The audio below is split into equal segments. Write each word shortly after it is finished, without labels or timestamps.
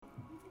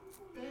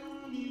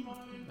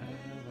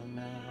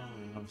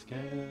I'm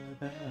scared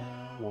that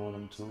I want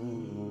them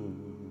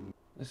to.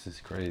 This is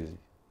crazy.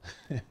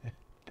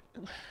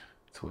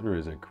 Twitter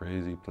is a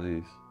crazy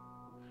place.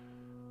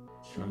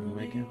 Trying to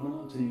make it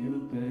home to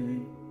you,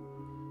 babe.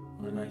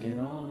 When I get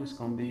on, it's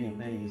gonna be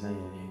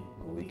amazing.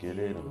 When we get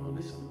it on,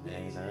 it's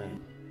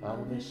amazing. I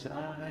wish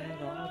I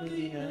had all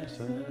the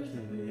answers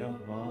in your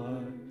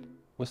heart.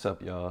 What's up,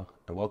 y'all?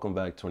 And welcome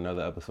back to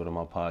another episode of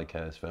my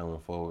podcast, Failing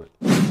Forward.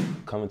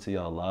 Coming to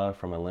y'all live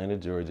from Atlanta,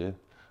 Georgia,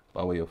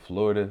 by way of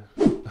Florida,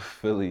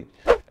 Philly,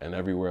 and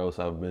everywhere else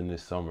I've been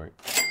this summer.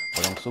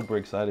 But I'm super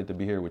excited to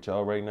be here with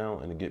y'all right now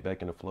and to get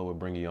back in the flow of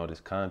bringing y'all this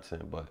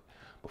content. But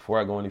before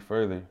I go any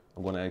further,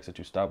 I'm going to ask that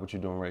you stop what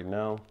you're doing right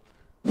now,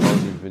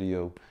 pause this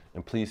video,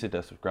 and please hit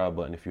that subscribe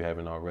button if you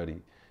haven't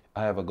already.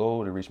 I have a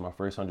goal to reach my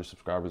first 100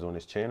 subscribers on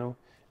this channel,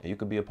 and you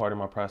could be a part of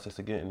my process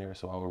of getting there,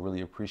 so I would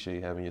really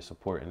appreciate having your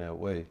support in that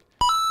way.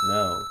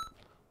 Now,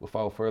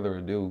 without further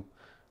ado,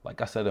 like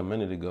I said a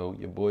minute ago,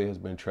 your boy has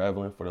been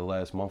traveling for the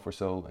last month or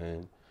so,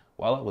 and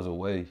while I was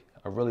away,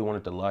 I really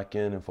wanted to lock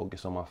in and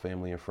focus on my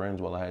family and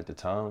friends while I had the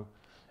time.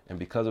 And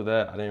because of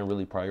that, I didn't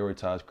really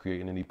prioritize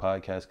creating any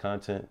podcast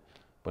content,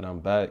 but I'm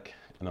back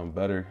and I'm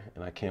better,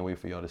 and I can't wait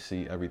for y'all to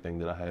see everything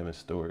that I have in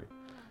store.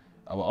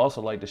 I would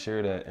also like to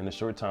share that in the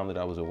short time that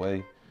I was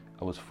away,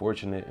 I was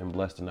fortunate and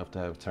blessed enough to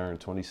have turned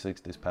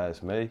 26 this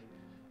past May.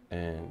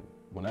 And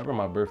whenever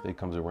my birthday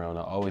comes around,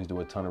 I always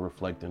do a ton of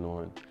reflecting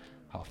on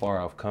how far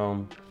I've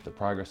come, the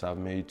progress I've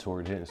made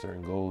toward hitting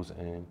certain goals,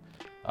 and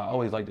I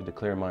always like to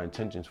declare my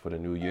intentions for the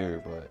new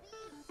year. But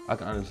I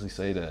can honestly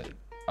say that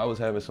I was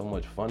having so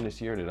much fun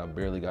this year that I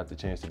barely got the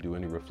chance to do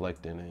any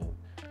reflecting, and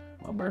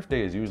my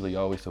birthday is usually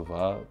always a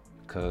vibe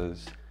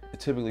because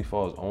it typically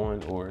falls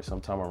on or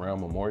sometime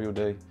around Memorial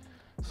Day.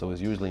 So it's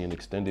usually an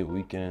extended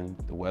weekend,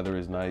 the weather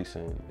is nice,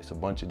 and it's a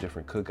bunch of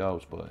different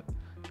cookouts. But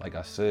like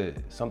I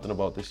said, something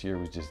about this year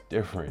was just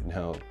different.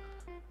 Now,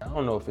 I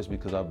don't know if it's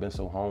because I've been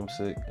so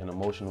homesick and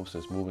emotional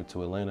since moving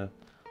to Atlanta,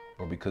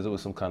 or because it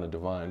was some kind of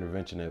divine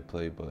intervention at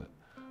play, but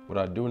what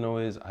I do know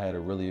is I had a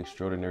really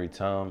extraordinary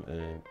time,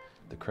 and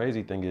the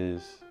crazy thing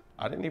is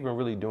I didn't even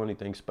really do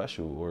anything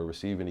special or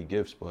receive any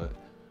gifts, but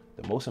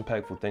the most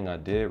impactful thing I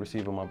did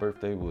receive on my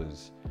birthday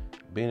was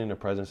being in the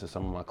presence of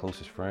some of my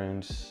closest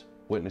friends,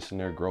 witnessing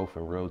their growth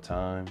in real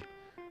time,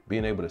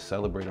 being able to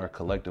celebrate our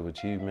collective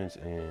achievements,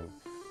 and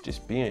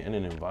just being in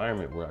an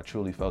environment where I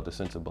truly felt a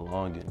sense of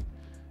belonging.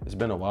 It's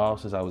been a while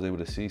since I was able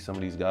to see some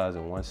of these guys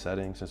in one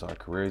setting, since our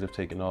careers have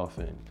taken off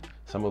and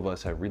some of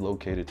us have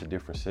relocated to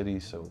different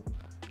cities. So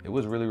it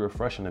was really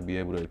refreshing to be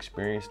able to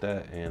experience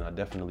that, and I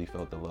definitely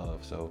felt the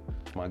love. So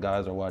if my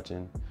guys are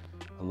watching,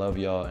 I love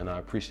y'all and I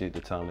appreciate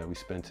the time that we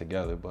spent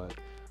together. But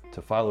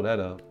to follow that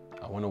up,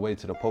 I went away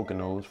to the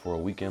Poconos for a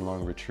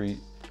weekend-long retreat.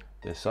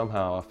 Then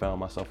somehow I found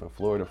myself in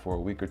Florida for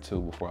a week or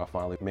two before I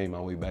finally made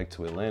my way back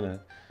to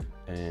Atlanta.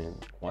 And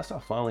once I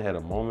finally had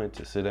a moment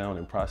to sit down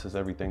and process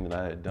everything that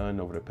I had done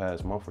over the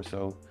past month or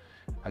so,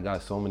 I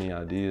got so many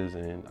ideas,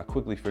 and I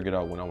quickly figured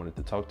out what I wanted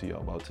to talk to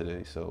y'all about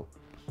today. So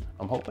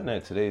I'm hoping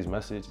that today's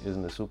message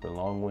isn't a super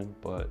long one,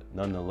 but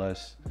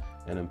nonetheless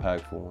an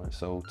impactful one.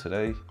 So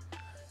today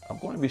I'm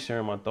going to be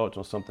sharing my thoughts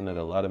on something that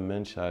a lot of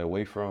men shy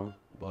away from,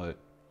 but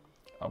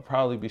I'll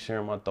probably be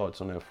sharing my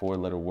thoughts on that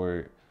 4-letter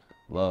word,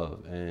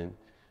 love. And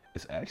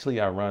it's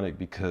actually ironic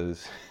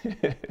because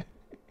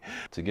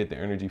to get the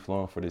energy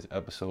flowing for this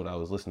episode, I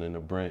was listening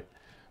to Brent,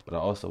 but I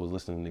also was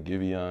listening to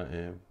Giveon,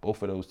 and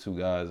both of those two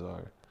guys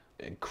are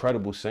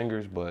incredible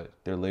singers, but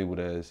they're labeled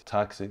as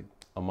toxic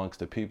amongst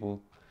the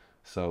people.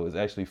 So it's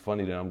actually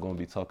funny that I'm going to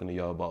be talking to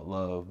y'all about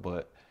love,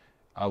 but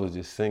I was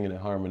just singing and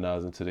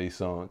harmonizing to their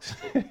songs.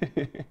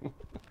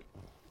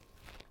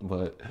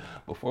 But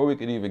before we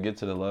could even get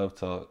to the love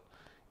talk,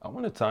 I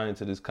want to tie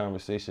into this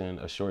conversation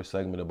a short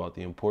segment about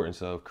the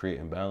importance of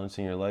creating balance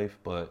in your life,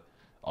 but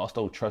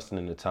also trusting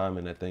in the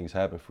timing that things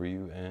happen for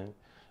you. And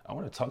I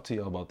want to talk to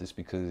y'all about this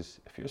because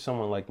if you're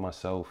someone like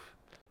myself,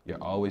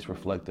 you're always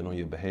reflecting on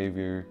your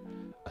behavior,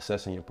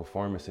 assessing your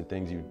performance and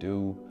things you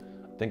do,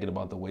 thinking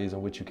about the ways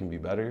in which you can be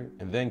better,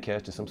 and then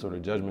casting some sort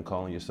of judgment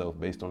call on yourself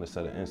based on the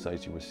set of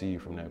insights you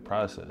receive from that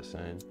process.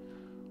 And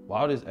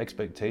while this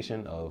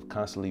expectation of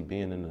constantly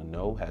being in the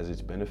know has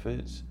its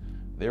benefits,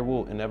 there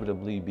will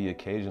inevitably be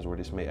occasions where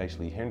this may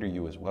actually hinder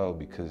you as well,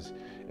 because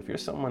if you're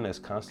someone that's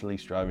constantly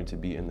striving to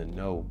be in the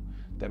know,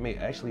 that may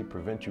actually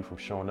prevent you from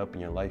showing up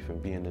in your life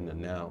and being in the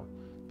now.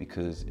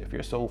 Because if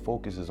your sole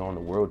focus is on the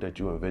world that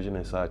you envision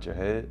inside your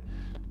head,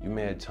 you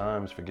may at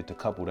times forget to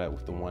couple that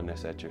with the one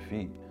that's at your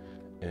feet.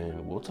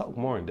 And we'll talk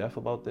more in depth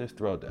about this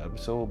throughout the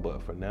episode,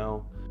 but for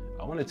now,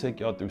 I want to take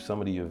y'all through some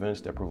of the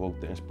events that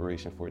provoked the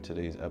inspiration for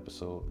today's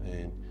episode.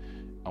 And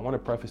I want to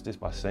preface this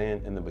by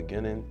saying in the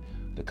beginning,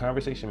 the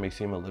conversation may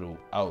seem a little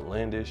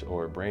outlandish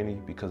or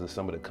brainy because of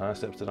some of the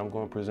concepts that I'm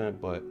going to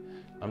present, but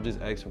I'm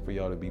just asking for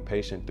y'all to be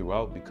patient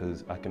throughout,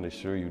 because I can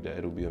assure you that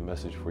it'll be a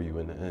message for you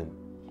in the end.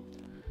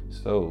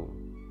 So,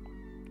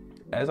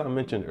 as I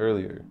mentioned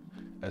earlier,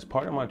 as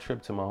part of my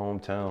trip to my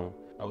hometown,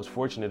 I was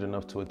fortunate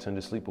enough to attend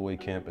a sleepaway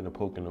camp in the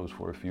Poconos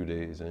for a few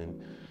days,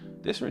 and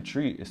This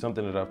retreat is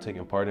something that I've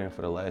taken part in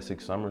for the last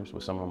 6 summers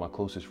with some of my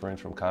closest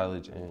friends from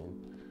college, and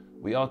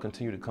we all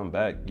continue to come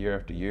back year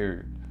after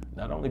year,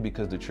 not only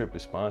because the trip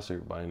is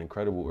sponsored by an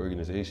incredible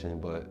organization,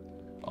 but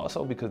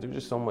also because there's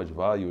just so much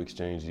value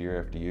exchanged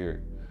year after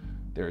year.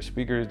 There are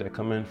speakers that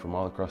come in from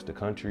all across the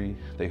country,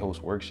 they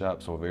host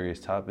workshops on various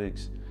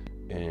topics,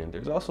 and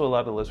there's also a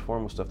lot of less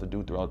formal stuff to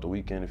do throughout the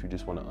weekend if you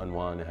just want to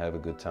unwind and have a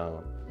good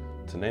time.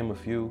 To name a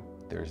few,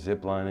 there's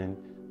ziplining,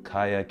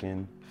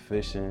 kayaking,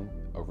 fishing,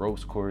 a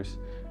ropes course,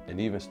 and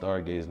even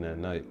stargazing at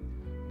night.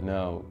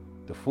 Now,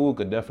 the food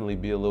could definitely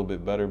be a little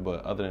bit better,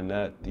 but other than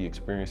that, the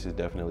experience is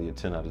definitely a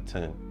 10 out of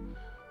 10.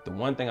 The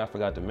one thing I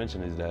forgot to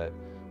mention is that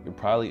you'll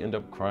probably end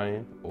up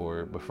crying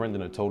or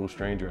befriending a total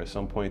stranger at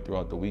some point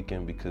throughout the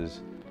weekend,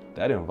 because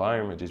that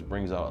environment just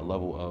brings out a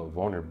level of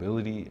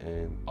vulnerability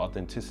and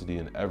authenticity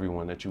in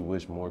everyone that you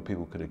wish more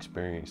people could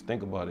experience.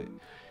 Think about it.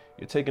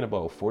 You're taking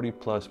about 40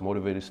 plus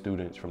motivated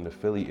students from the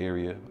Philly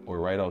area or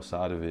right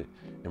outside of it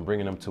and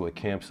bringing them to a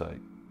campsite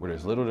where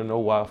there's little to no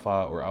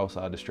Wi-Fi or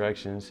outside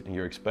distractions, and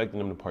you're expecting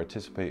them to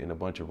participate in a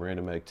bunch of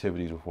random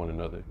activities with one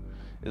another.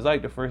 It's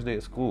like the first day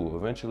of school.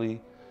 Eventually,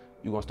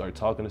 you're gonna start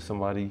talking to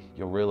somebody,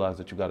 you'll realize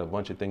that you got a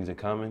bunch of things in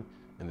common,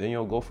 and then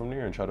you'll go from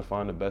there and try to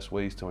find the best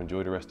ways to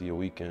enjoy the rest of your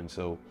weekend.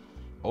 So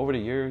over the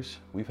years,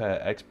 we've had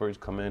experts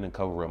come in and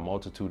cover a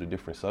multitude of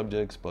different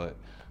subjects, but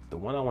the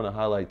one I wanna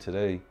highlight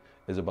today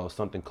is about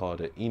something called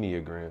an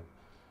Enneagram.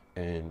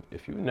 And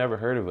if you've never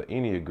heard of an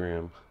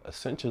Enneagram,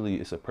 essentially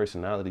it's a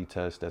personality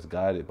test that's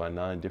guided by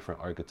 9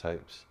 different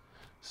archetypes.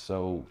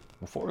 So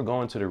before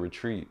going to the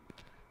retreat,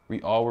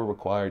 we all were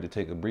required to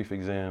take a brief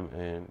exam,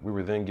 and we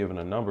were then given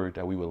a number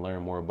that we would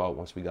learn more about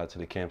once we got to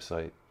the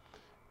campsite.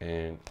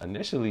 And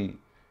initially,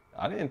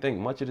 I didn't think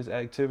much of this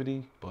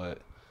activity, but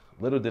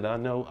little did I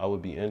know I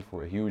would be in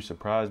for a huge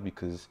surprise,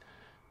 because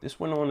this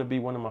went on to be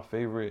one of my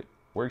favorite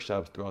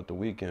workshops throughout the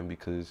weekend,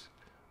 because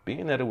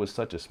being that it was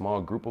such a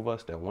small group of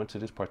us that went to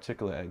this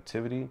particular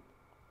activity,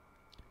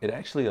 it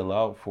actually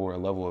allowed for a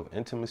level of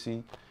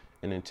intimacy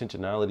and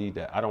intentionality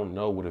that I don't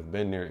know would have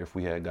been there if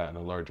we had gotten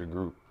a larger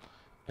group.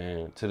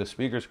 And to the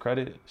speaker's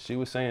credit, she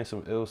was saying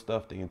some ill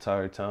stuff the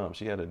entire time.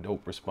 She had a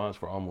dope response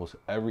for almost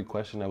every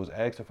question that was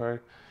asked of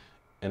her.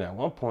 And at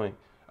one point,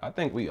 I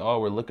think we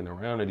all were looking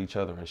around at each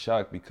other in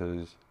shock,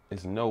 because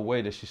it's no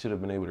way that she should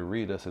have been able to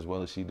read us as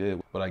well as she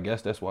did. But I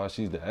guess that's why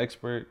she's the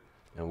expert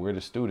and we're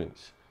the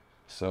students.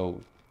 So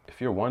if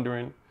you're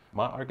wondering,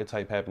 my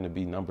archetype happened to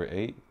be number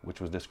 8,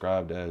 which was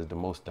described as the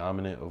most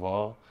dominant of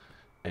all.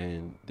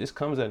 And this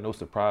comes at no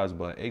surprise,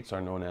 but 8s are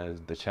known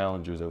as the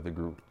challengers of the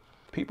group.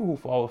 People who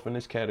fall within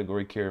this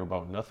category care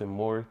about nothing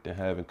more than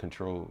having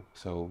control.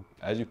 So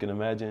as you can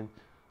imagine,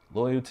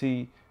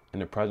 loyalty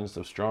and the presence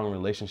of strong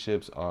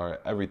relationships are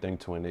everything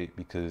to an 8,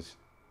 because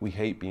we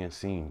hate being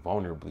seen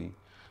vulnerably,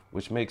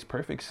 which makes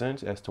perfect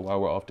sense as to why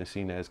we're often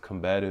seen as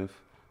combative,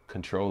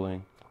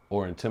 controlling,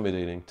 or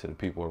intimidating to the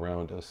people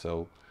around us.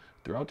 So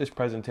throughout this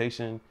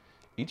presentation,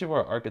 each of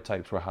our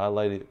archetypes were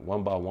highlighted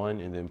one by one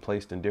and then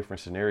placed in different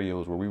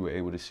scenarios where we were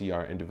able to see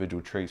our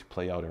individual traits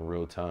play out in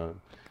real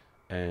time.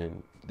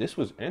 And this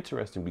was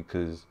interesting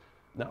because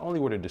not only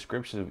were the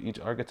descriptions of each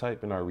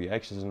archetype and our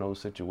reactions in those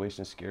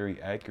situations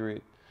scary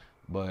accurate,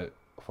 but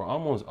for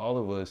almost all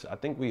of us, I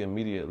think we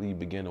immediately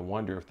began to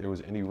wonder if there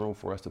was any room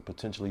for us to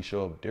potentially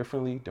show up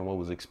differently than what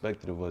was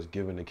expected of us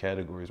given the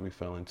categories we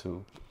fell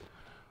into.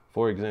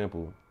 For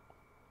example,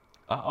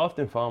 I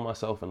often found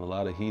myself in a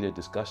lot of heated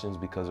discussions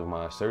because of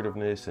my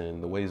assertiveness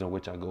and the ways in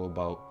which I go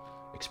about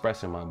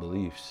expressing my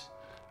beliefs.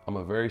 I'm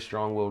a very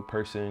strong-willed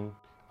person,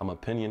 I'm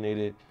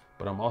opinionated,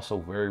 but I'm also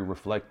very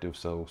reflective.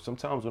 So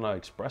sometimes when I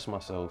express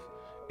myself,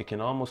 it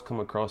can almost come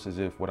across as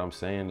if what I'm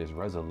saying is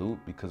resolute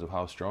because of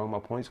how strong my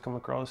points come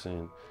across.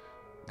 And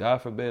God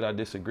forbid I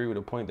disagree with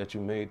a point that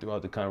you made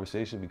throughout the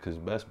conversation, because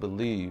best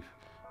believe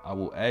I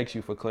will ask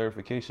you for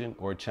clarification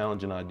or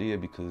challenge an idea,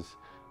 because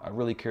I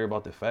really care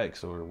about the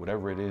facts or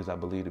whatever it is I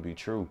believe to be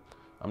true.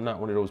 I'm not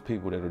one of those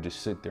people that'll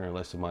just sit there and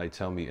let somebody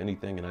tell me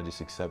anything and I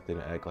just accept it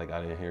and act like I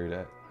didn't hear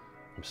that.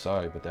 I'm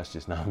sorry, but that's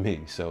just not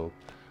me. So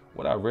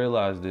what I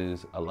realized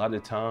is a lot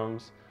of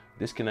times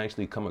this can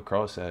actually come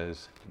across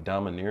as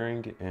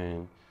domineering,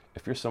 and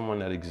if you're someone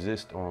that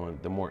exists on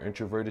the more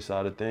introverted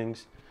side of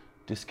things,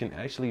 this can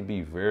actually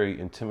be very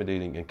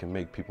intimidating and can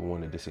make people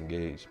want to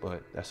disengage.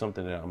 But that's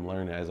something that I'm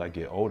learning as I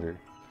get older.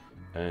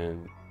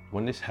 And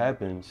when this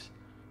happens,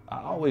 I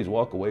always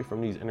walk away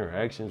from these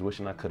interactions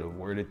wishing I could have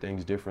worded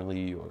things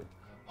differently, or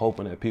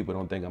hoping that people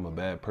don't think I'm a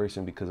bad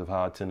person because of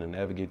how I tend to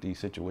navigate these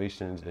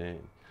situations. And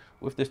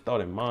with this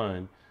thought in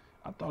mind,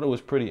 I thought it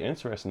was pretty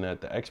interesting that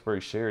the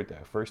experts shared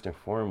that first and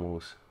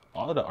foremost,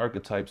 all of the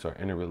archetypes are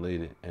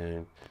interrelated.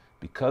 And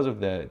because of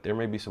that, there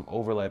may be some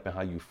overlap in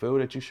how you feel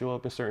that you show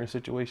up in certain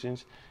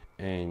situations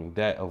and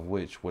that of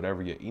which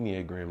whatever your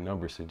Enneagram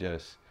number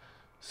suggests.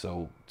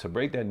 So to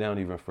break that down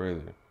even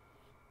further,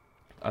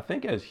 I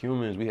think as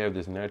humans, we have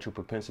this natural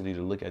propensity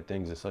to look at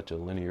things in such a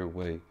linear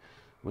way,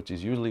 which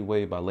is usually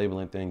weighed by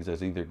labeling things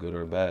as either good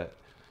or bad.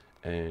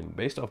 And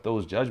based off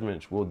those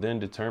judgments, we'll then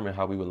determine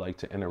how we would like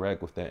to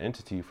interact with that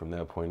entity from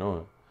that point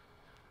on.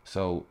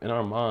 So in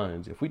our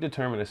minds, if we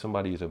determine that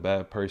somebody is a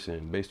bad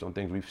person based on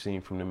things we've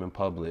seen from them in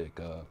public,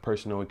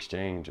 personal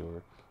exchange,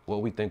 or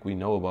what we think we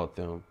know about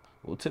them,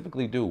 we'll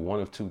typically do one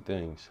of two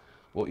things.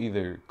 We'll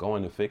either go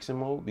into fixing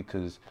mode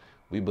because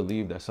we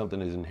believe that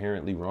something is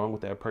inherently wrong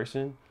with that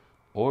person,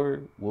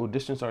 or we'll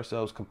distance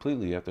ourselves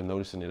completely after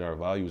noticing that our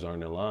values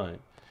aren't in line.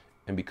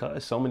 And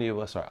because so many of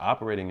us are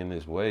operating in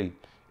this way,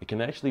 it can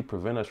actually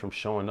prevent us from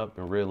showing up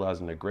and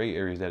realizing the gray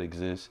areas that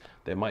exist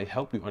that might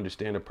help you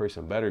understand a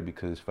person better,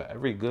 because for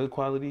every good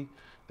quality,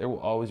 there will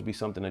always be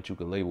something that you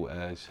could label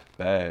as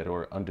bad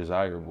or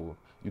undesirable.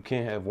 You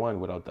can't have one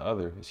without the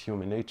other. It's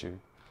human nature.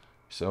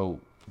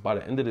 So by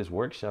the end of this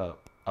workshop,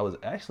 I was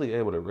actually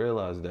able to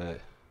realize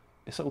that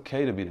it's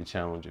okay to be the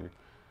challenger.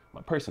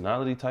 My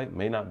personality type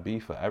may not be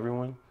for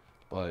everyone,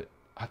 but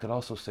I could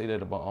also say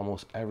that about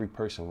almost every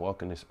person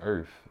walking this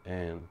earth.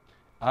 And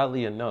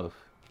oddly enough,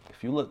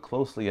 if you look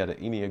closely at an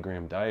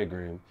Enneagram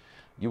diagram,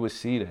 you would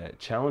see that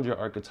challenger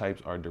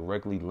archetypes are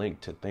directly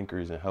linked to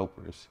thinkers and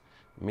helpers,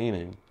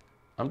 meaning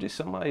I'm just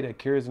somebody that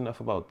cares enough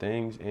about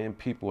things and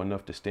people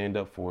enough to stand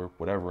up for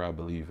whatever I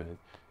believe in,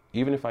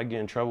 even if I get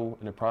in trouble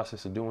in the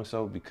process of doing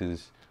so,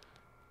 because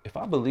if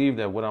I believe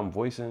that what I'm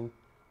voicing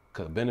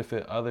could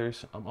benefit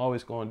others, I'm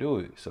always going to do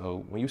it.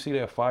 So when you see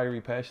that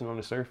fiery passion on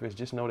the surface,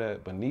 just know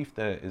that beneath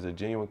that is a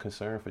genuine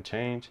concern for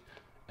change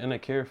and a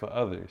care for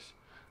others.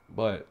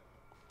 But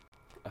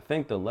I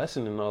think the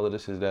lesson in all of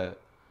this is that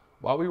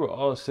while we were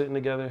all sitting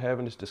together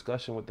having this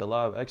discussion with the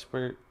live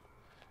expert,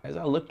 as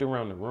I looked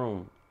around the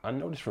room, I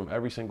noticed from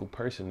every single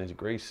person this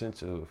great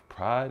sense of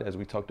pride as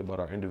we talked about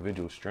our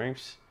individual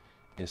strengths.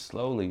 And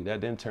slowly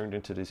that then turned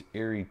into this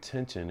eerie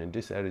tension and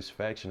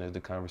dissatisfaction as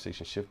the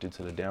conversation shifted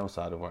to the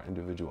downside of our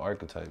individual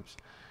archetypes.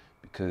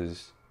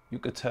 Because you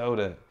could tell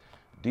that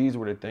these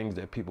were the things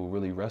that people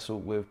really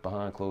wrestled with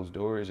behind closed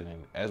doors.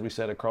 And as we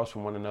sat across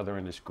from one another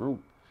in this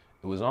group,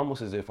 it was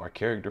almost as if our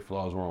character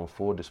flaws were on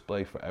full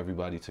display for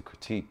everybody to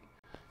critique.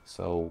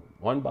 So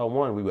one by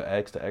one, we would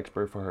ask the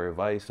expert for her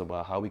advice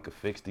about how we could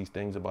fix these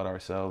things about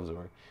ourselves,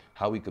 or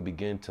how we could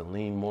begin to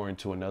lean more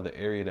into another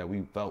area that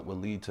we felt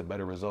would lead to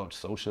better results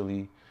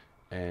socially.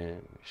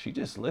 And she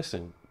just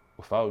listened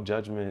without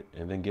judgment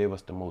and then gave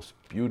us the most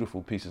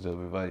beautiful pieces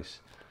of advice.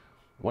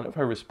 One of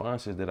her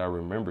responses that I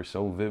remember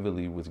so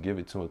vividly was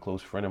given to a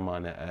close friend of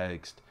mine that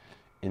asked,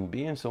 in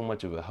being so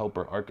much of a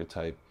helper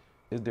archetype,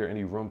 is there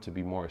any room to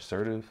be more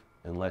assertive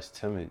and less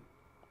timid?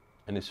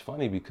 And it's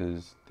funny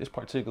because this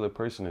particular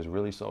person is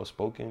really soft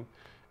spoken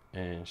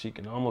and she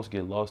can almost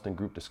get lost in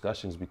group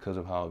discussions because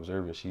of how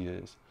observant she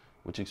is,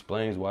 which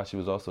explains why she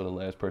was also the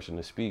last person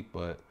to speak.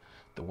 But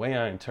the way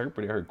I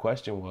interpreted her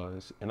question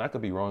was, and I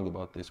could be wrong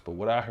about this, but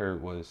what I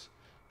heard was,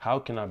 how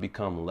can I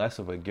become less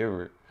of a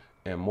giver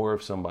and more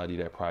of somebody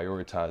that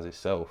prioritizes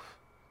self?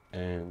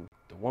 And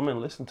the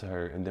woman listened to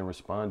her and then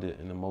responded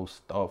in the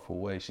most thoughtful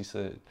way. She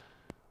said,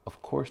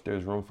 of course,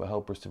 there's room for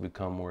helpers to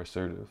become more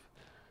assertive.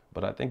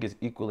 But I think it's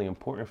equally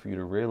important for you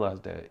to realize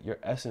that your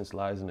essence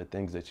lies in the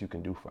things that you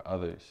can do for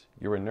others.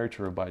 You're a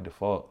nurturer by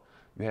default.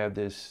 You have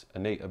this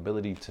innate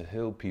ability to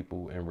heal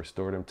people and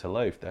restore them to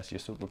life. That's your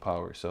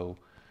superpower. So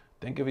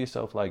think of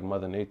yourself like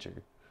Mother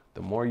Nature.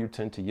 The more you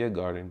tend to your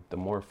garden, the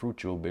more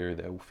fruit you'll bear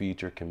that will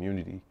feed your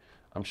community.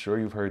 I'm sure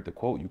you've heard the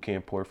quote, you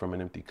can't pour from an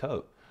empty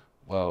cup.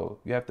 Well,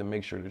 you have to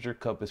make sure that your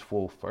cup is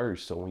full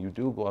first. So when you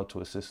do go out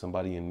to assist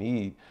somebody in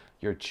need,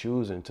 you're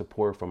choosing to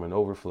pour from an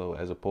overflow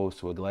as opposed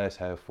to a glass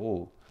half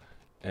full.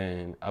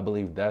 And I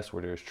believe that's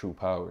where there's true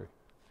power.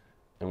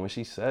 And when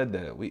she said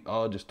that, we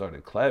all just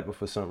started clapping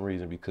for some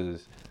reason,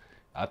 because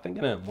I think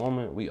in that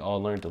moment, we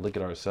all learned to look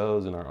at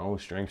ourselves and our own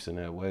strengths in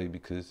that way,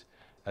 because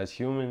as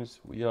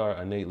humans, we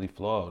are innately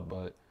flawed.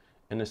 But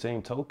in the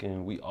same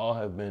token, we all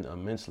have been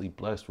immensely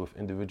blessed with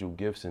individual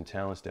gifts and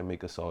talents that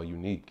make us all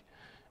unique.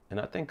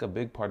 And I think a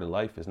big part of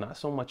life is not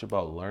so much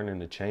about learning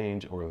to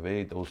change or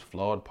evade those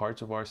flawed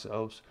parts of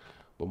ourselves,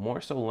 but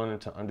more so learning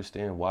to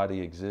understand why they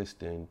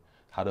exist and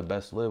how to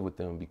best live with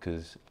them.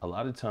 Because a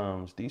lot of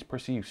times these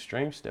perceived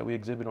strengths that we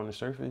exhibit on the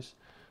surface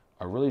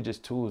are really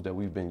just tools that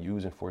we've been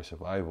using for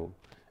survival.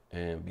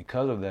 And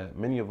because of that,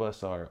 many of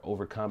us are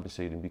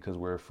overcompensating because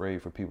we're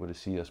afraid for people to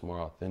see us more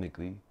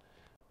authentically.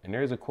 And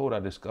there's a quote I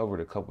discovered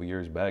a couple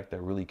years back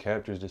that really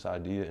captures this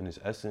idea in its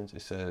essence.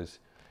 It says,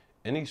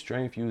 any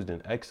strength used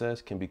in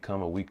excess can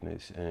become a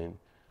weakness. And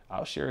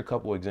I'll share a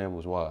couple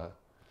examples why.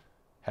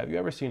 Have you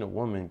ever seen a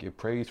woman get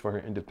praised for her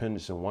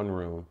independence in one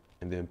room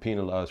and then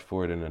penalized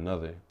for it in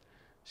another?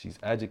 She's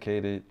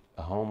educated,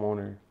 a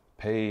homeowner,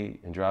 paid,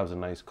 and drives a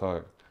nice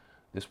car.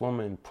 This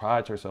woman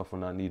prides herself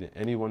on not needing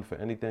anyone for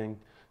anything,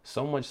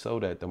 so much so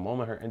that the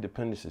moment her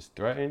independence is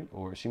threatened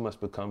or she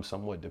must become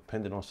somewhat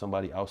dependent on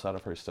somebody outside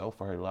of herself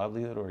for her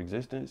livelihood or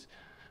existence,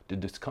 the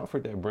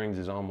discomfort that brings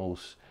is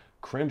almost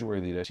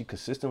cringeworthy, that she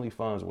consistently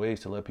finds ways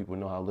to let people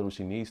know how little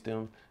she needs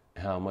them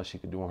and how much she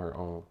can do on her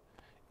own,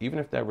 even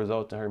if that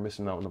results in her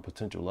missing out on a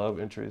potential love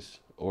interest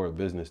or a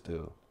business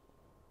deal.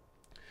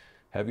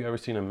 Have you ever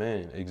seen a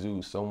man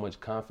exude so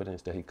much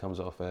confidence that he comes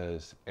off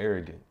as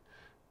arrogant?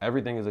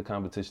 Everything is a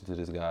competition to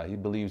this guy. He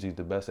believes he's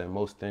the best at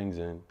most things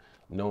and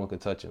no one can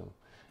touch him.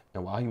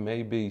 And while he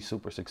may be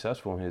super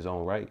successful in his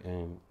own right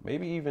and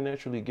maybe even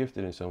naturally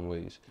gifted in some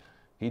ways,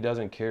 he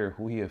doesn't care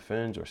who he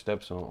offends or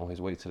steps on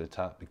his way to the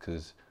top,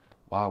 because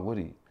why would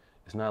he?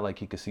 It's not like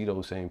he could see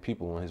those same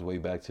people on his way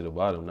back to the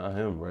bottom, not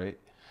him, right?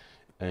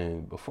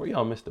 And before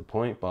y'all miss the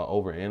point by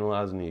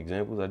overanalyzing the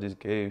examples I just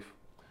gave,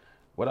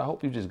 what I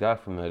hope you just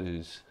got from that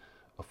is,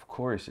 of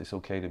course, it's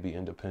okay to be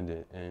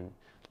independent. And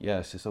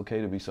yes, it's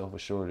okay to be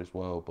self-assured as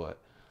well, but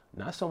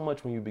not so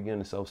much when you begin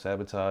to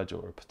self-sabotage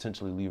or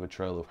potentially leave a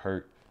trail of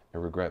hurt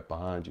and regret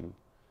behind you.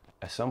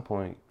 At some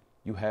point,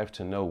 you have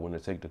to know when to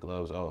take the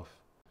gloves off.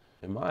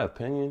 In my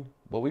opinion,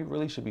 what we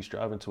really should be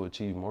striving to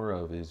achieve more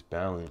of is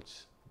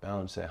balance.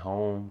 Balance at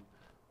home,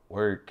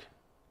 work,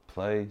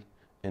 play,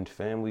 and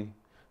family,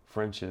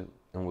 friendship,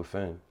 and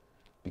within.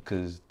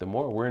 Because the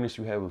more awareness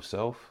you have of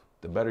self,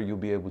 the better you'll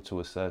be able to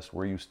assess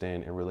where you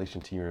stand in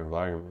relation to your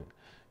environment.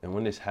 And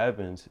when this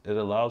happens, it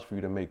allows for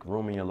you to make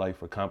room in your life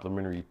for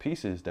complementary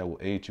pieces that will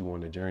aid you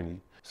on the journey.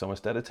 So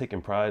instead of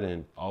taking pride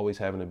in always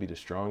having to be the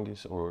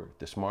strongest or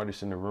the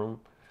smartest in the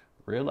room,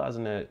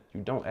 realizing that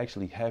you don't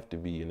actually have to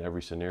be in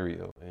every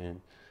scenario.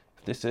 And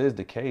if this is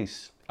the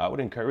case, I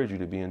would encourage you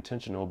to be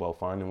intentional about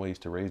finding ways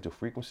to raise the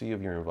frequency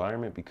of your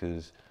environment,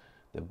 because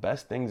the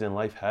best things in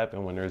life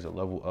happen when there's a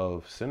level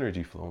of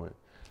synergy flowing.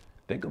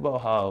 Think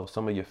about how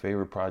some of your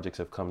favorite projects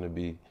have come to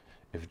be.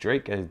 If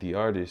Drake as the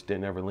artist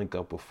didn't ever link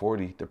up with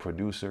 40, the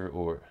producer,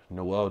 or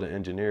Noel the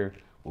engineer,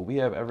 would we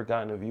have ever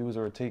gotten the views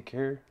or take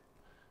care?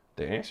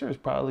 The answer is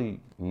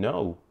probably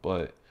no,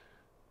 but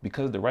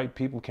because the right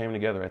people came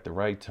together at the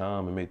right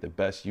time and made the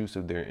best use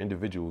of their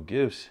individual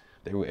gifts,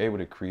 they were able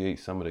to create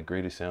some of the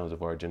greatest sounds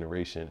of our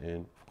generation.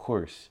 And of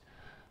course,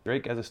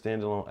 Drake as a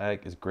standalone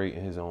act is great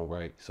in his own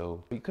right.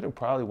 So he could have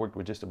probably worked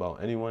with just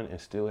about anyone and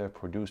still have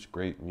produced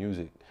great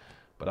music.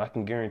 But I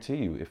can guarantee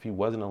you, if he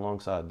wasn't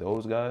alongside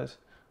those guys,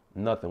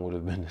 nothing would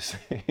have been the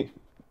same.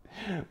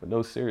 But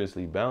no,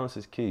 seriously, balance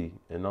is key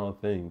in all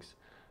things.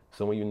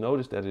 So when you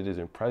notice that it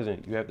isn't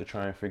present, you have to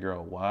try and figure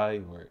out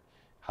why, or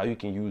how you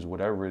can use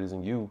whatever it is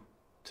in you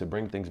to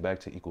bring things back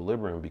to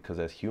equilibrium, because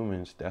as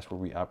humans, that's where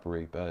we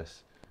operate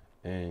best.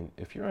 And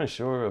if you're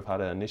unsure of how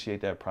to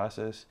initiate that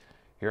process,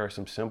 here are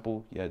some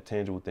simple yet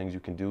tangible things you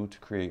can do to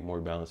create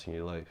more balance in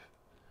your life.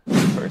 The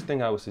first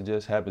thing I would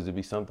suggest happens to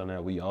be something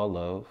that we all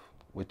love,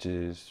 which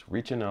is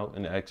reaching out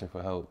and asking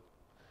for help.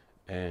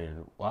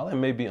 And while it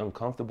may be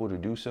uncomfortable to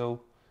do so,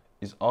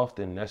 it's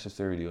often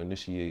necessary to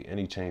initiate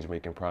any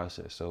change-making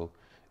process. So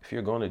if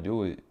you're going to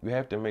do it, you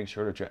have to make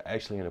sure that you're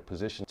actually in a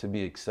position to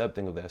be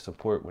accepting of that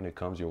support when it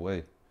comes your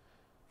way.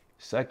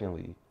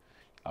 Secondly,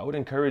 I would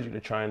encourage you to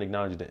try and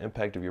acknowledge the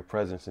impact of your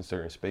presence in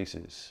certain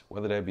spaces,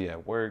 whether that be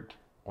at work,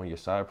 on your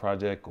side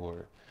project,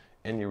 or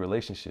in your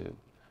relationship.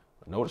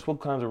 Notice what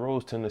kinds of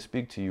roles tend to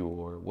speak to you,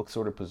 or what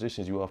sort of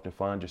positions you often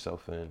find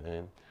yourself in.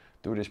 And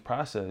through this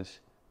process,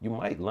 you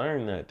might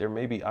learn that there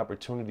may be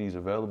opportunities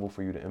available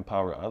for you to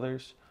empower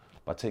others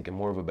by taking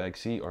more of a back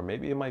seat, or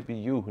maybe it might be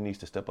you who needs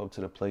to step up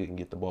to the plate and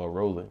get the ball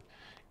rolling.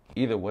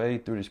 Either way,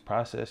 through this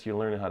process, you're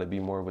learning how to be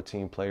more of a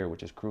team player,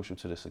 which is crucial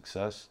to the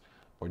success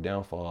or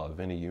downfall of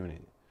any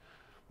unit.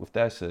 With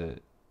that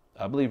said,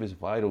 I believe it's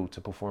vital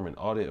to perform an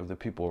audit of the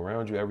people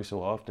around you every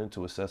so often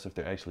to assess if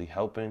they're actually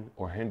helping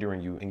or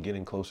hindering you in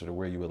getting closer to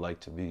where you would like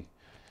to be.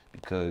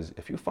 Because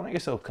if you find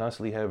yourself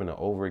constantly having to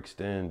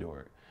overextend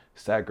or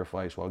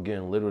sacrifice while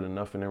getting little to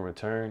nothing in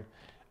return,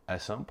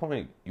 at some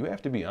point, you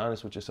have to be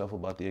honest with yourself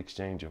about the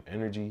exchange of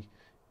energy,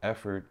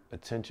 effort,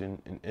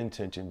 attention, and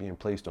intention being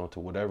placed onto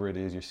whatever it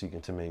is you're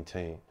seeking to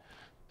maintain.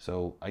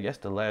 So I guess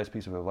the last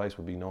piece of advice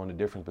would be knowing the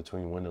difference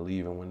between when to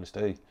leave and when to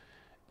stay.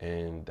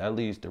 And that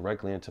leads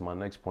directly into my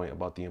next point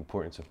about the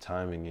importance of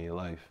timing in your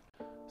life.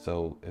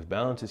 So if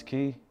balance is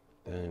key,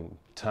 then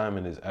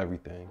timing is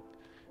everything.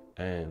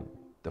 And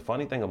the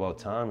funny thing about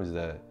time is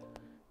that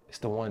it's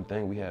the one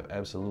thing we have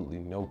absolutely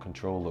no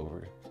control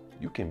over.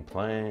 You can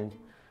plan,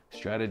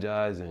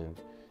 strategize, and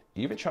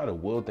even try to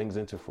will things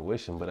into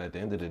fruition, but at the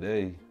end of the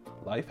day,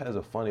 life has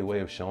a funny way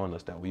of showing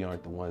us that we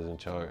aren't the ones in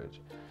charge.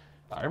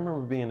 I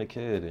remember being a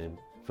kid and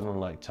feeling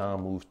like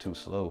time moves too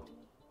slow.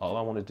 All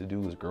I wanted to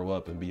do was grow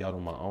up and be out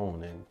on my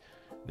own, and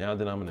now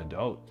that I'm an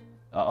adult,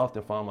 I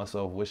often find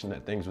myself wishing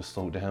that things would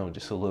slow down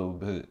just a little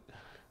bit.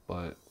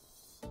 But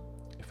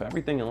if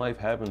everything in life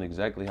happened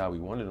exactly how we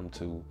wanted them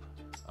to,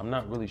 I'm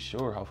not really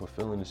sure how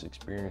fulfilling this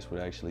experience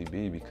would actually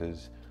be,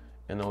 because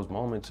in those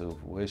moments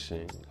of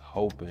wishing,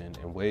 hoping,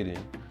 and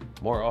waiting,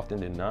 more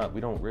often than not,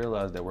 we don't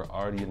realize that we're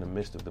already in the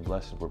midst of the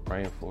blessings we're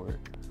praying for.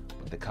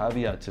 But the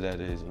caveat to that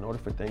is, in order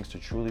for things to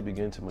truly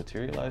begin to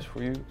materialize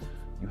for you,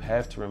 you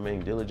have to remain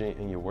diligent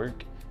in your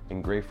work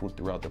and grateful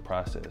throughout the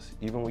process,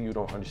 even when you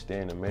don't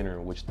understand the manner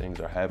in which things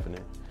are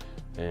happening.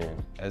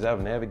 And as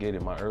I've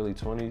navigated my early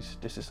 20s,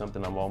 this is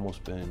something I've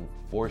almost been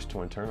forced to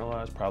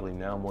internalize, probably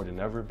now more than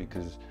ever,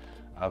 because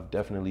I've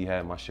definitely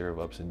had my share of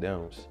ups and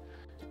downs.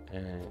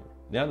 And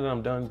now that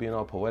I'm done being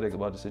all poetic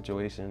about the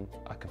situation,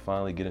 I can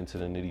finally get into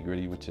the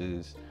nitty-gritty, which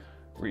is,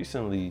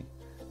 recently,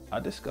 I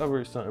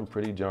discovered something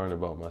pretty jarring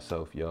about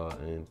myself, y'all.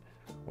 And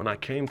when I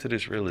came to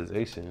this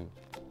realization,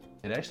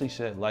 It actually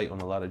shed light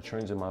on a lot of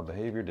trends in my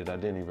behavior that I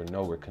didn't even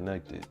know were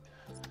connected.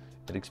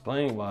 It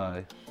explained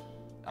why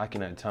I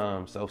can at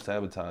times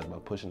self-sabotage by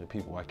pushing the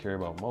people I care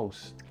about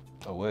most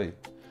away.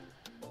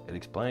 It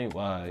explained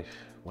why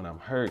when I'm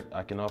hurt,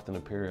 I can often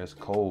appear as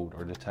cold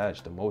or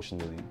detached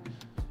emotionally.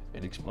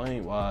 It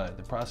explained why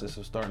the process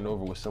of starting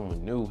over with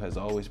someone new has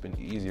always been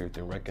easier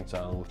than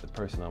reconciling with the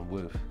person I'm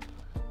with.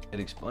 It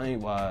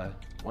explained why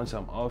once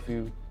I'm off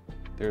you,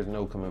 there's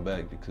no coming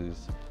back,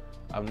 because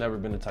I've never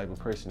been the type of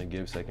person to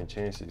give second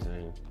chances.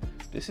 And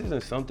this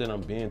isn't something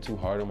I'm being too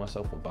hard on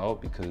myself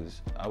about,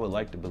 because I would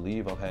like to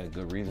believe I've had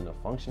good reason to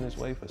function this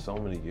way for so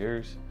many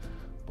years.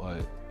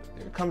 But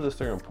there comes a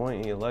certain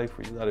point in your life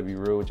where you gotta be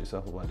real with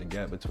yourself about the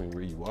gap between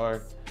where you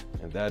are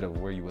and that of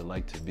where you would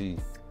like to be.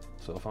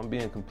 So if I'm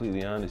being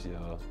completely honest,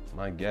 y'all,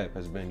 my gap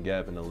has been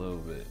gapping a little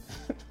bit,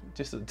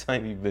 just a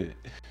tiny bit.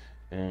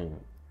 And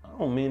I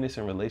don't mean this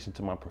in relation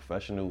to my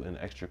professional and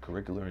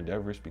extracurricular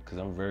endeavors, because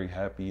I'm very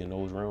happy in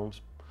those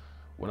realms.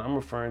 What I'm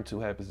referring to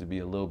happens to be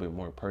a little bit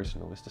more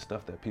personal. It's the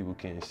stuff that people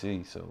can't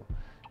see. So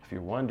if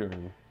you're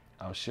wondering,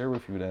 I'll share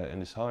with you that,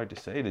 and it's hard to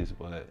say this,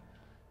 but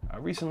I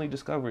recently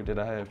discovered that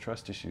I have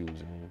trust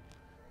issues, and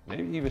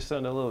maybe even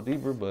something a little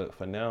deeper, but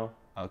for now,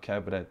 I'll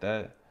cap it at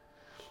that.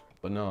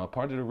 But no,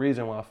 part of the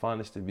reason why I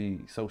find this to be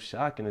so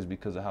shocking is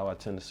because of how I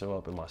tend to show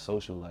up in my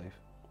social life.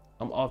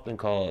 I'm often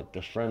called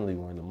the friendly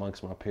one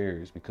amongst my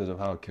peers because of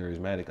how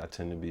charismatic I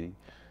tend to be.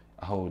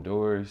 I hold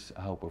doors,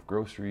 I help with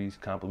groceries,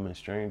 compliment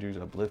strangers,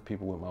 uplift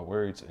people with my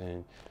words,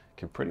 and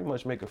can pretty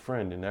much make a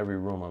friend in every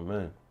room I'm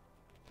in.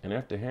 And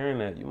after hearing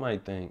that, you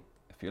might think,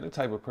 if you're the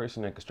type of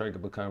person that can strike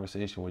up a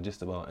conversation with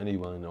just about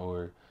anyone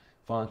or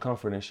find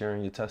comfort in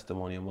sharing your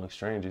testimony among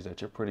strangers, that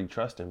you're pretty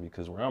trusting,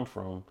 because where I'm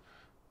from,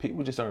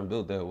 people just aren't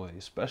built that way,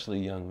 especially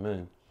young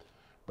men.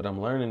 But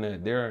I'm learning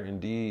that there are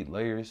indeed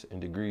layers and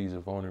degrees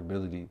of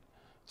vulnerability.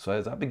 So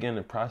as I began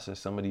to process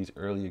some of these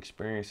early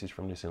experiences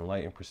from this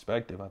enlightened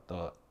perspective, I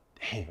thought,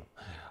 damn,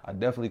 I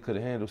definitely could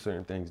have handled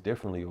certain things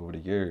differently over the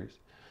years.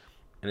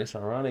 And it's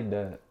ironic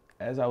that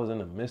as I was in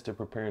the midst of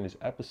preparing this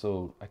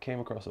episode, I came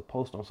across a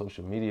post on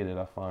social media that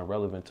I find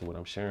relevant to what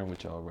I'm sharing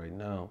with y'all right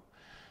now.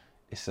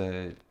 It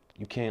said,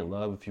 you can't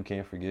love if you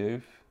can't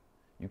forgive.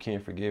 You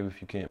can't forgive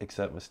if you can't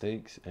accept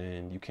mistakes.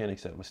 And you can't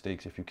accept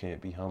mistakes if you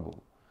can't be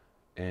humble.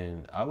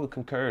 And I would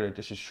concur that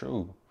this is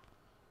true.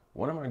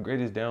 One of my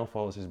greatest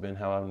downfalls has been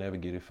how I've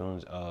navigated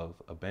feelings of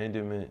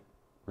abandonment,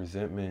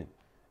 resentment,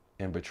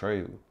 and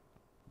betrayal,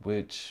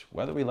 which,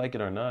 whether we like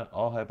it or not,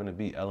 all happen to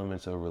be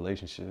elements of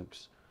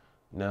relationships.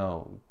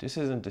 Now, this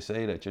isn't to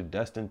say that you're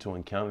destined to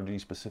encounter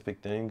these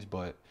specific things,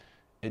 but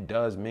it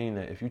does mean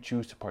that if you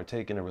choose to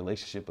partake in a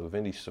relationship of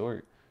any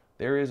sort,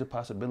 there is a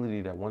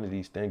possibility that one of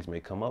these things may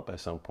come up at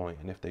some point.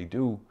 And if they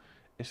do,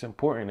 it's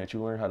important that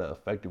you learn how to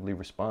effectively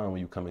respond when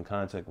you come in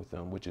contact with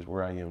them, which is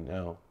where I am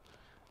now.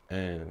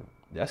 And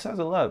that says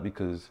a lot,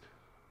 because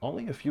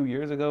only a few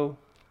years ago,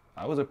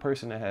 I was a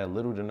person that had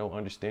little to no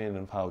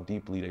understanding of how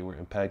deeply they were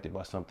impacted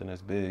by something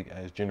as big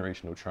as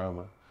generational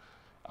trauma.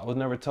 I was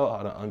never taught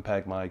how to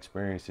unpack my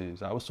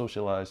experiences. I was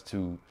socialized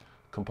to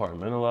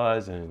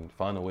compartmentalize and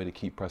find a way to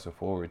keep pressing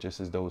forward,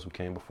 just as those who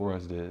came before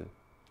us did.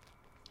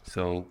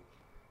 So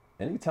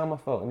anytime I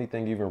felt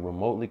anything even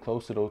remotely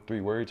close to those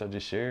three words I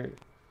just shared,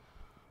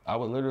 I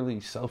would literally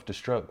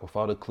self-destruct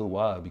without a clue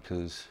why,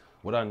 because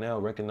what I now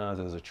recognize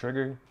as a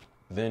trigger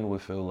then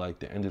would feel like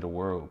the end of the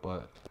world.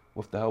 But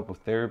with the help of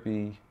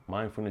therapy,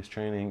 mindfulness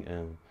training,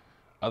 and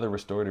other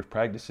restorative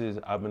practices,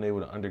 I've been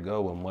able to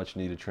undergo a much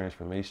needed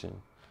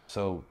transformation.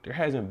 So there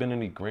hasn't been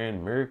any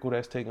grand miracle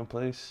that's taken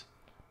place,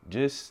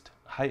 just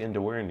heightened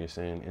awareness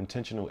and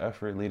intentional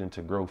effort leading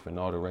to growth in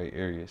all the right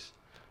areas.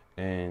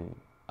 And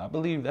I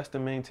believe that's the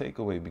main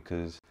takeaway,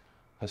 because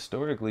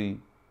historically,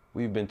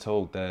 we've been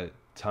told that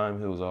time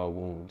heals all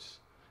wounds.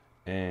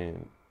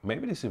 And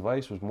maybe this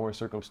advice was more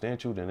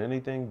circumstantial than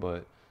anything,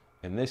 but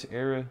in this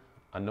era,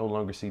 I no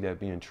longer see that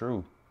being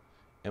true.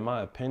 In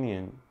my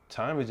opinion,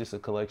 time is just a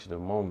collection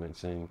of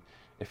moments, and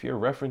if you're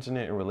referencing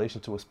it in relation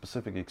to a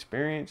specific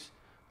experience,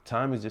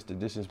 time is just the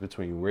distance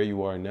between where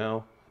you are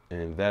now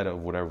and that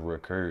of whatever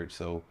occurred.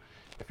 So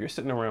if you're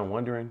sitting around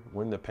wondering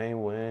when the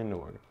pain will end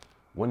or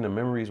when the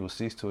memories will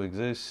cease to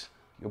exist,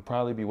 you'll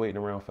probably be waiting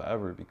around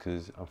forever,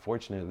 because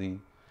unfortunately,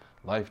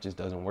 life just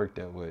doesn't work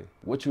that way.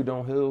 What you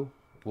don't heal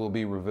will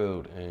be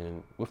revealed.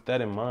 And with that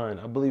in mind,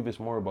 I believe it's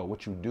more about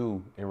what you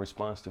do in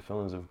response to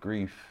feelings of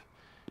grief,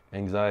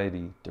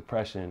 anxiety,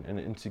 depression, and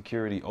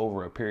insecurity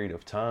over a period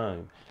of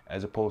time,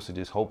 as opposed to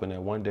just hoping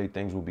that one day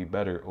things will be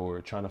better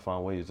or trying to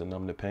find ways to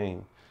numb the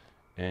pain.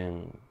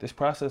 And this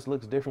process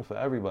looks different for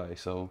everybody,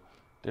 so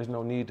there's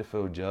no need to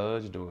feel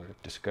judged or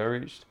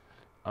discouraged.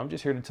 I'm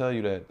just here to tell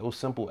you that those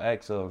simple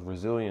acts of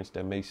resilience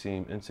that may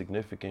seem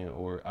insignificant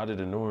or out of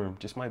the norm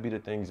just might be the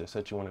things that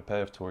set you on a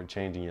path toward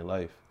changing your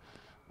life.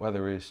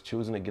 Whether it's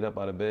choosing to get up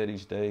out of bed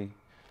each day,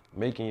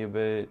 making your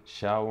bed,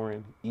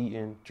 showering,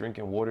 eating,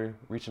 drinking water,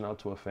 reaching out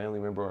to a family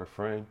member or a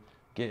friend,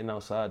 getting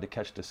outside to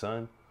catch the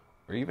sun,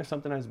 or even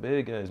something as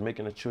big as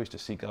making a choice to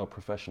seek out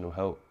professional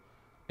help.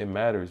 It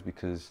matters,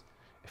 because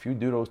if you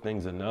do those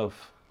things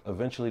enough,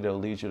 eventually they'll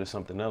lead you to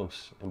something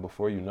else. And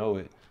before you know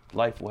it,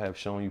 life will have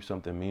shown you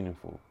something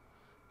meaningful.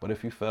 But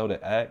if you fail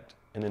to act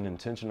in an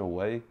intentional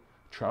way,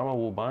 trauma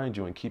will bind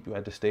you and keep you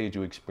at the stage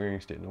you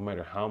experienced it, no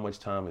matter how much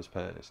time has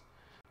passed.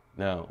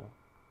 Now,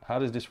 how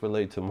does this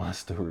relate to my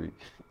story?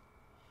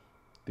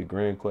 The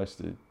grand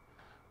question.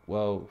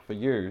 Well, for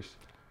years,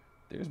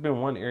 there's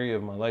been one area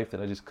of my life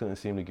that I just couldn't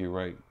seem to get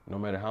right. No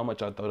matter how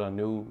much I thought I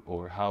knew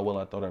or how well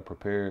I thought I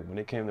prepared, when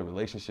it came to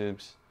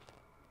relationships,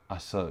 I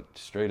sucked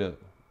straight up.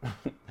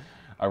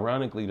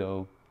 Ironically,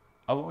 though,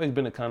 I've always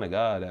been the kind of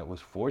guy that was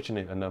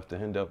fortunate enough to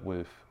end up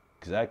with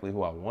exactly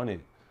who I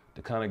wanted.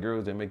 The kind of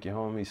girls that make your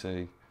homie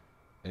say,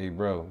 hey,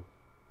 bro,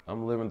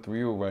 I'm living through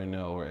you right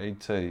now. Or, hey,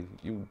 Tay,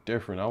 you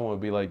different. I want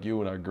to be like you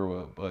when I grow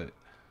up. But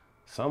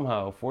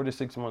somehow, 4 to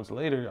 6 months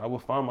later, I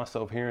would find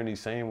myself hearing these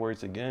same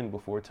words again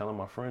before telling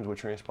my friends what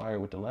transpired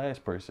with the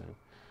last person.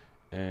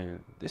 And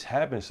this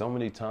happened so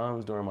many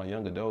times during my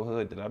young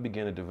adulthood that I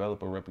began to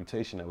develop a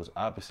reputation that was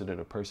opposite of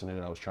the person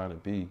that I was trying to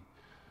be.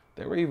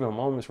 There were even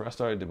moments where I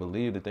started to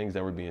believe the things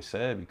that were being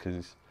said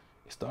because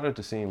it started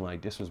to seem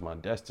like this was my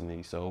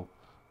destiny. So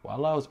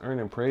while I was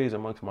earning praise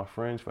amongst my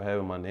friends for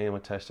having my name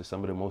attached to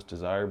some of the most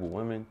desirable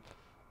women,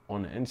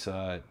 on the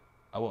inside,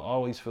 I would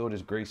always feel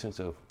this great sense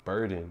of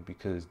burden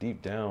because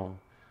deep down,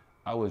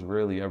 I was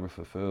rarely ever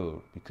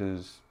fulfilled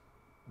because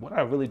what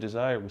I really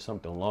desired was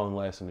something long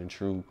lasting and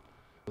true.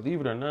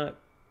 Believe it or not,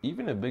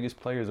 even the biggest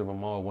players of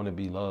them all want to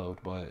be loved,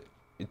 but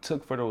it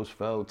took for those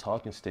failed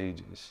talking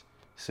stages,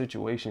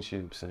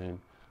 situationships, and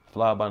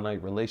fly by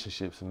night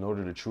relationships in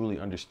order to truly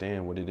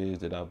understand what it is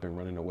that I've been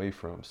running away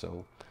from.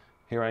 So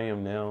here I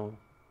am now,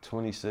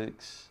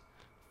 26,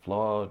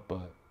 flawed,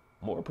 but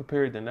more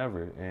prepared than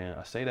ever. And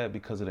I say that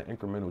because of the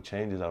incremental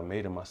changes I've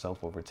made in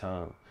myself over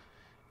time.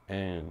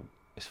 And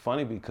it's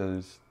funny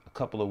because a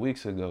couple of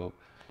weeks ago,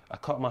 I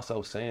caught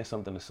myself saying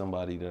something to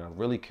somebody that I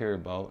really care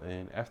about.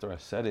 And after I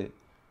said it,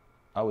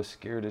 I was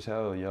scared as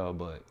hell, y'all.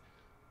 But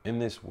in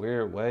this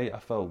weird way, I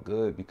felt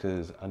good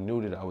because I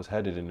knew that I was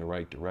headed in the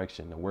right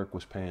direction. The work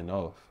was paying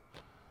off.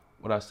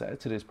 What I said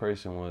to this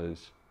person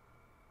was,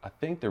 I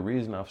think the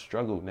reason I've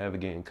struggled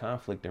navigating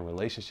conflict in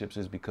relationships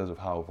is because of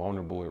how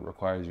vulnerable it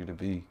requires you to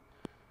be.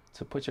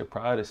 To put your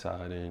pride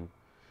aside and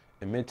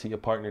admit to your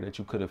partner that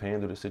you could have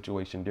handled a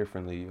situation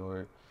differently,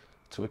 or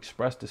to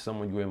express to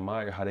someone you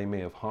admire how they may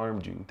have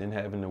harmed you, then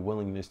having the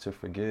willingness to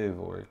forgive,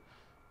 or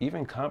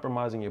even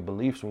compromising your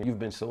beliefs when you've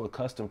been so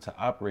accustomed to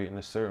operate in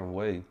a certain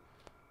way.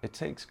 It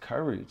takes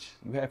courage.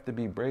 You have to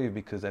be brave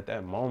because at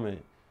that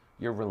moment,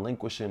 you're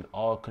relinquishing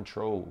all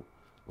control.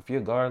 With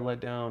your guard let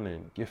down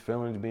and your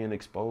feelings being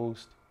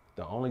exposed,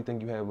 the only thing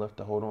you have left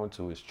to hold on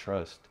to is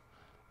trust.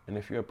 And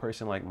if you're a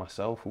person like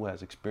myself who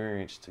has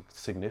experienced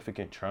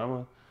significant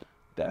trauma,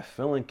 that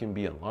feeling can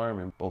be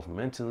alarming both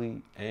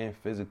mentally and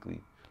physically.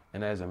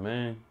 And as a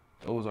man,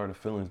 those are the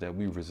feelings that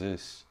we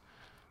resist.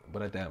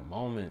 But at that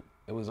moment,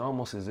 it was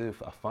almost as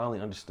if I finally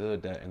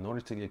understood that in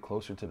order to get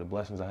closer to the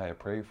blessings I had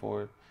prayed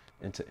for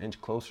and to inch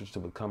closer to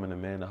becoming the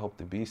man I hope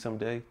to be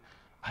someday,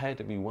 I had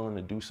to be willing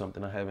to do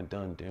something I haven't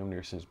done damn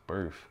near since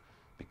birth.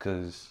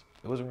 Because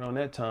it was around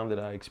that time that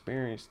I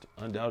experienced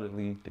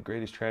undoubtedly the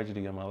greatest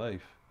tragedy of my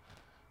life.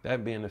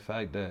 That being the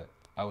fact that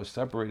I was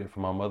separated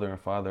from my mother and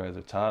father as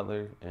a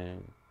toddler,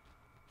 and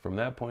from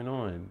that point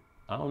on,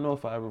 I don't know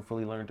if I ever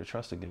fully learned to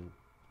trust again.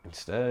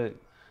 Instead,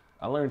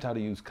 I learned how to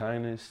use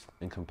kindness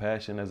and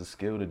compassion as a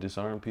skill to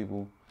disarm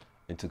people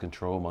and to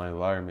control my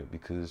environment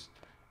because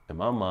in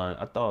my mind,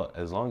 I thought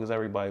as long as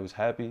everybody was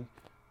happy,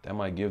 that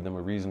might give them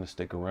a reason to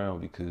stick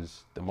around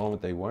because the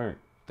moment they weren't,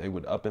 they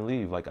would up and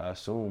leave like I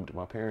assumed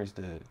my parents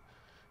did.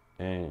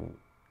 And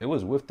it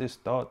was with this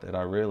thought that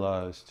I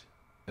realized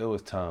it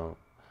was time.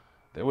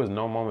 There was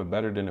no moment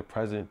better than the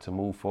present to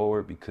move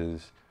forward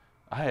because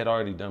I had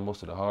already done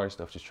most of the hard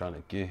stuff just trying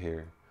to get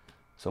here.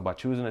 So by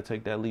choosing to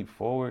take that leap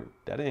forward,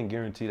 that didn't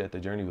guarantee that the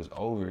journey was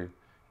over.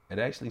 It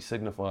actually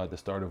signified the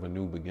start of a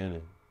new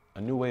beginning,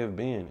 a new way of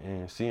being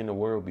and seeing the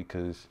world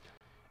because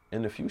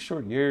in the few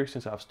short years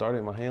since I've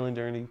started my healing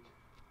journey,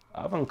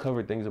 I've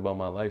uncovered things about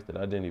my life that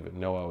I didn't even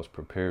know I was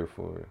prepared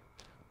for.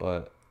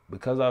 But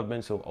because I've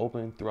been so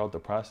open throughout the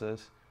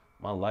process,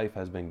 my life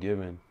has been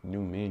given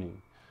new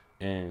meaning.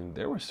 And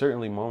there were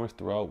certainly moments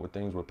throughout where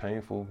things were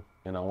painful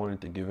and I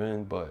wanted to give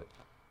in, but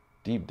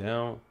deep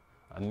down,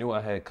 I knew I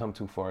had come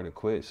too far to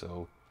quit.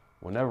 So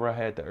whenever I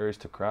had the urge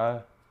to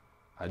cry,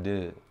 I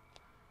did.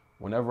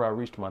 Whenever I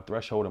reached my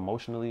threshold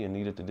emotionally and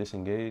needed to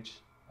disengage,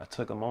 I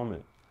took a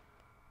moment.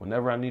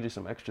 Whenever I needed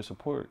some extra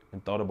support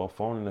and thought about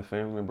phoning a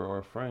family member or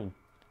a friend,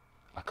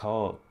 I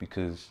called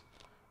because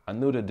I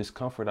knew the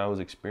discomfort I was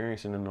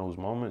experiencing in those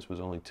moments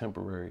was only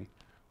temporary,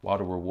 while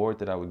the reward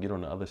that I would get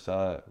on the other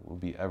side would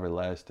be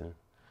everlasting.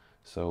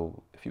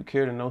 So if you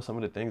care to know some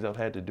of the things I've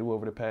had to do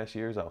over the past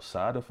years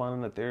outside of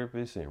finding a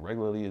therapist and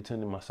regularly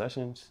attending my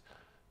sessions,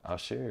 I'll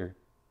share.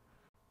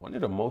 One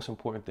of the most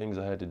important things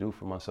I had to do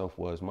for myself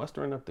was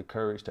mustering up the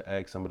courage to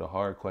ask some of the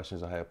hard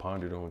questions I had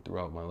pondered on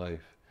throughout my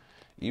life.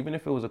 Even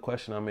if it was a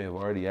question I may have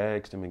already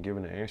asked and been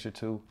given an answer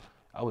to,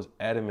 I was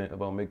adamant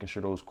about making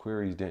sure those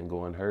queries didn't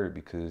go unheard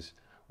because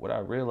what I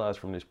realized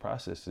from this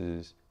process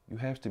is you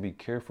have to be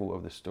careful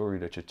of the story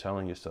that you're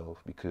telling yourself,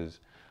 because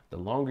the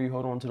longer you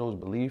hold on to those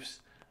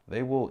beliefs,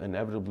 they will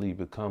inevitably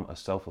become a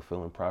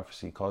self-fulfilling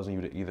prophecy, causing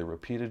you to either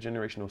repeat a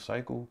generational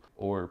cycle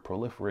or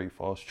proliferate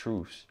false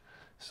truths.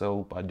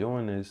 So by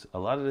doing this, a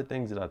lot of the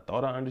things that I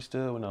thought I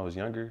understood when I was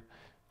younger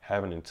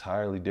have an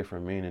entirely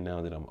different meaning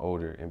now that I'm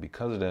older. And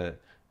because of that,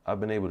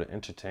 I've been able to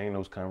entertain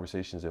those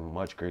conversations in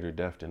much greater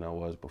depth than I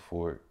was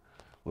before.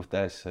 With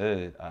that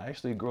said, I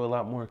actually grow a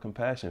lot more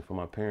compassion for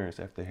my parents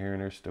after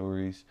hearing their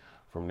stories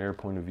from their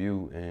point of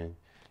view, and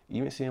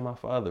even seeing my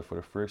father for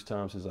the first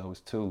time since I was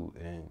 2.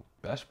 And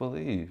best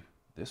believe,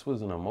 this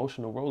was an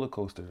emotional roller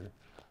coaster,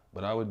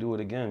 but I would do it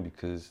again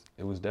because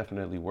it was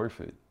definitely worth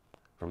it.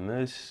 From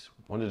this,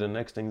 one of the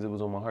next things that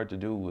was on my heart to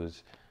do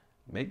was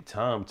make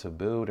time to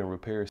build and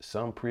repair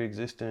some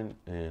pre-existing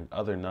and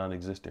other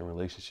non-existent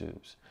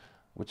relationships,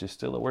 which is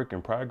still a work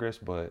in progress,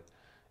 but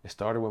it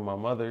started with my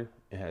mother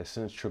and has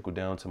since trickled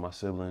down to my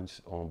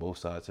siblings on both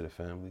sides of the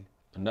family.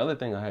 Another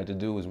thing I had to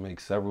do was make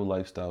several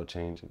lifestyle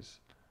changes.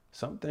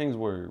 Some things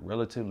were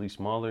relatively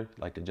smaller,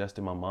 like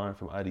adjusting my mind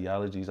from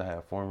ideologies I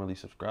had formerly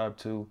subscribed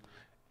to,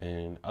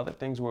 and other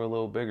things were a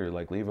little bigger,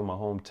 like leaving my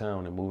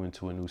hometown and moving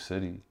to a new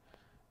city.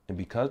 And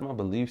because my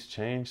beliefs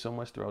changed so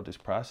much throughout this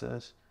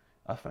process,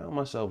 I found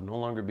myself no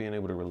longer being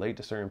able to relate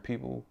to certain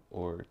people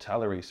or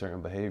tolerate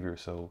certain behavior.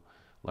 So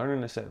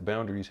learning to set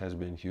boundaries has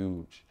been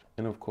huge.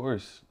 And of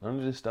course, none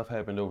of this stuff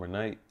happened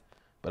overnight,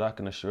 but I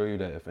can assure you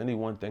that if any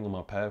one thing on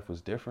my path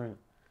was different,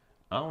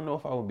 I don't know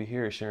if I would be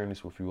here sharing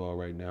this with you all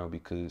right now,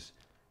 because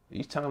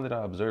each time that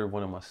I observe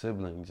one of my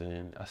siblings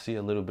and I see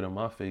a little bit of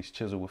my face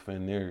chiseled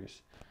within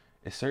theirs,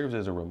 it serves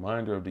as a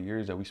reminder of the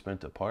years that we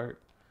spent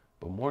apart,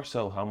 but more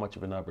so how much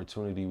of an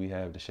opportunity we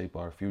have to shape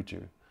our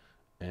future.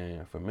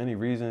 And for many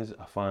reasons,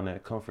 I find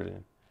that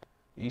comforting.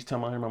 Each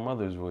time I hear my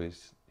mother's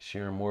voice,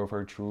 sharing more of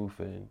her truth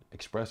and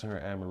expressing her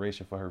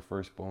admiration for her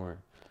firstborn,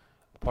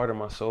 a part of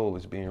my soul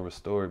is being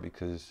restored,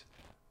 because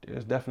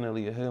there's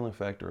definitely a healing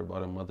factor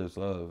about a mother's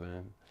love.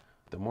 And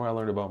the more I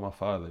learned about my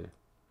father,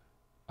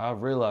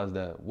 I've realized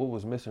that what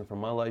was missing from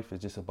my life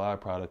is just a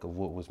byproduct of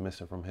what was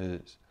missing from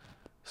his.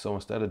 So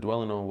instead of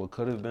dwelling on what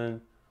could have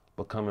been,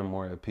 becoming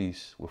more at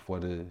peace with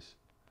what is.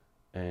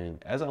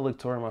 And as I look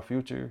toward my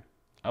future,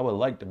 I would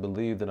like to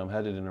believe that I'm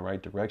headed in the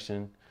right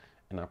direction,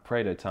 and I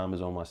pray that time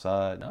is on my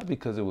side, not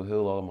because it will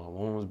heal all of my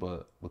wounds,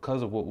 but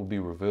because of what will be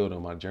revealed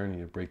on my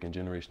journey of breaking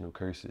generational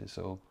curses.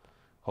 So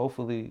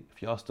hopefully,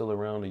 if y'all still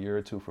around a year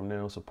or 2 from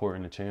now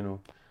supporting the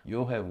channel,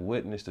 you'll have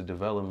witnessed the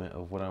development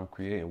of what I'm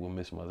creating with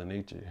Miss Mother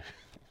Nature.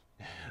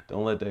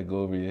 Don't let that go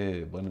over your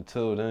head. But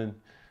until then,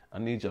 I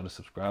need y'all to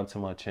subscribe to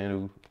my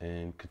channel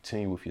and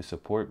continue with your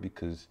support,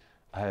 because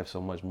I have so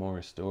much more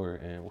in store.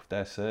 And with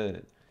that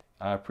said,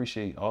 I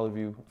appreciate all of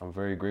you. I'm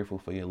very grateful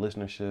for your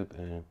listenership,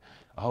 and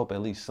I hope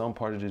at least some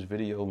part of this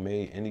video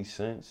made any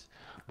sense.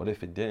 But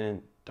if it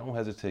didn't, don't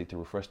hesitate to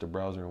refresh the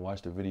browser and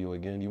watch the video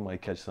again. You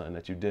might catch something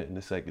that you didn't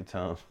the second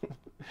time.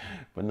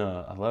 But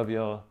nah, I love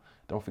y'all.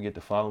 Don't forget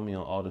to follow me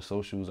on all the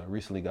socials. I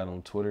recently got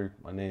on Twitter.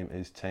 My name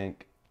is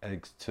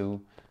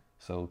TankX2.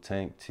 So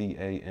Tank,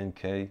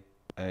 T-A-N-K,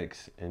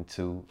 X and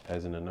 2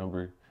 as in a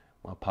number.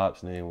 My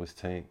pop's name was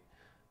Tank.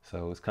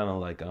 So it's kind of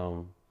like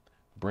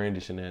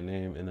brandishing that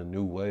name in a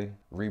new way,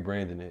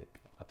 rebranding it.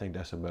 I think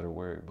that's a better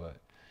word. But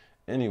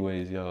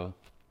anyways, y'all,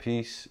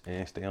 peace,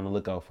 and stay on the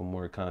lookout for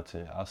more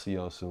content. I'll see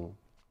y'all soon.